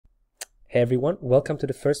Hey everyone, welcome to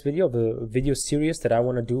the first video of a video series that I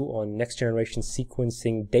want to do on next generation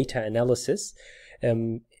sequencing data analysis.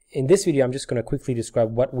 In this video, I'm just going to quickly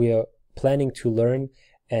describe what we are planning to learn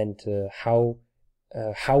and how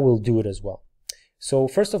we'll do it as well. So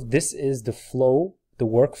first off, this is the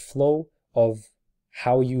workflow of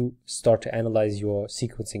how you start to analyze your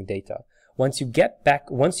sequencing data. Once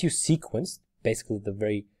you sequence, basically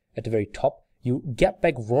at the very top, you get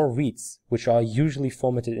back raw reads, which are usually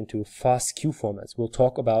formatted into FASTQ formats. We'll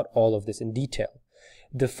talk about all of this in detail.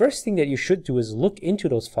 The first thing that you should do is look into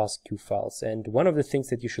those FASTQ files. And one of the things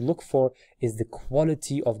that you should look for is the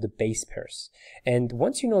quality of the base pairs. And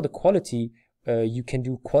once you know the quality, you can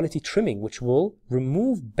do quality trimming, which will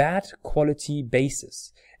remove bad quality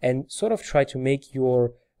bases and sort of try to make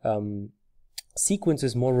your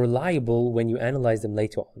sequences more reliable when you analyze them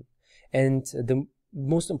later on. And the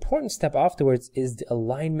most important step afterwards is the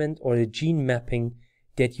alignment or the gene mapping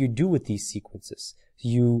that you do with these sequences.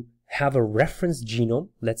 You have a reference genome.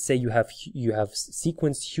 Let's say you have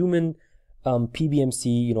sequenced human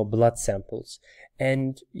PBMC, blood samples,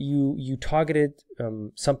 and you targeted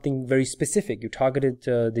something very specific. You targeted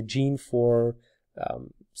the gene for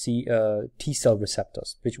T cell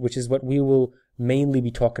receptors, which is what we will mainly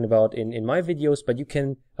be talking about in my videos. But you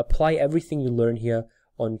can apply everything you learn here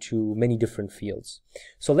onto many different fields.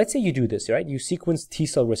 So let's say you do this, right? You sequence T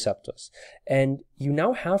cell receptors, and you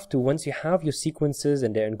now have to, once you have your sequences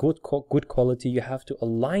and they're in good quality, you have to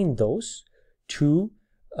align those to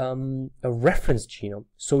a reference genome,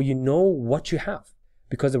 so you know what you have.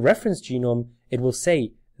 Because the reference genome, it will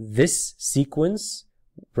say this sequence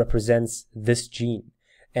represents this gene,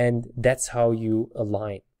 and that's how you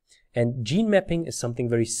align. And gene mapping is something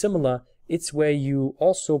very similar. It's where you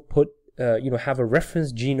also put have a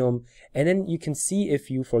reference genome, and then you can see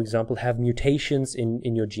if you, for example, have mutations in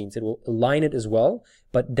your genes. It will align it as well,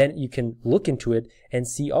 but then you can look into it and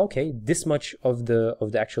see, okay, this much of the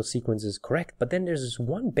actual sequence is correct, but then there's this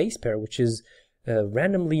one base pair which is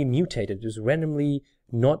randomly mutated, is randomly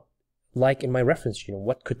not like in my reference genome.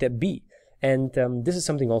 What could that be? And this is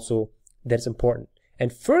something also that's important.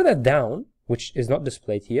 And further down, which is not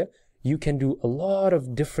displayed here, you can do a lot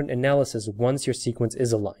of different analysis once your sequence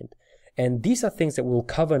is aligned. And these are things that we'll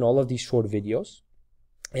cover in all of these short videos.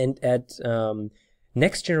 And at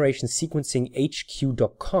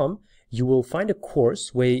nextgenerationsequencinghq.com, you will find a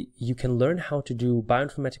course where you can learn how to do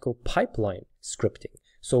bioinformatical pipeline scripting.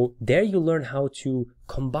 So there you learn how to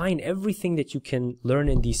combine everything that you can learn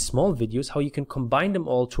in these small videos, how you can combine them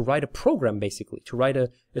all to write a program, basically, to write a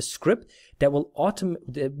script that will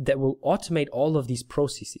automate all of these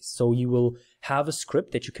processes. So you will have a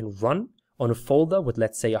script that you can run on a folder with,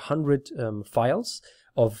 let's say, 100 files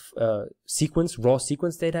of raw sequence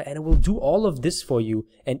data, and it will do all of this for you.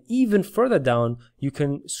 And even further down, you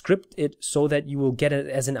can script it so that you will get it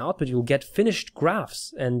as an output. You will get finished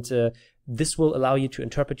graphs, and this will allow you to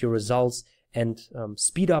interpret your results and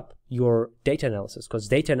speed up your data analysis. Because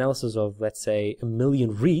data analysis of, let's say, 1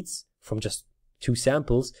 million reads from just 2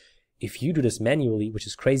 samples, if you do this manually, which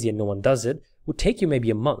is crazy and no one does it, would take you maybe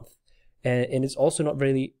a month. And it's also not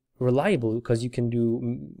really reliable because you can do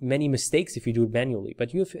many mistakes if you do it manually.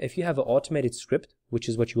 But if you have an automated script, which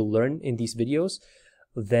is what you will learn in these videos,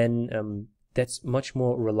 then that's much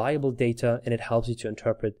more reliable data, and it helps you to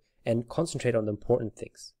interpret and concentrate on the important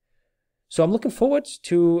things. So I'm looking forward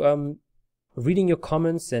to reading your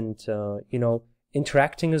comments and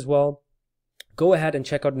interacting as well. Go ahead and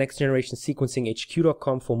check out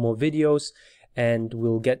nextgenerationsequencinghq.com for more videos, and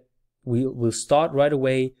we'll start right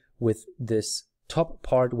away with this top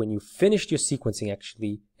part. When you finished your sequencing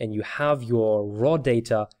actually and you have your raw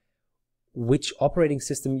data, which operating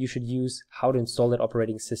system you should use, how to install that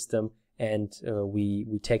operating system, and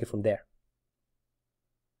we take it from there.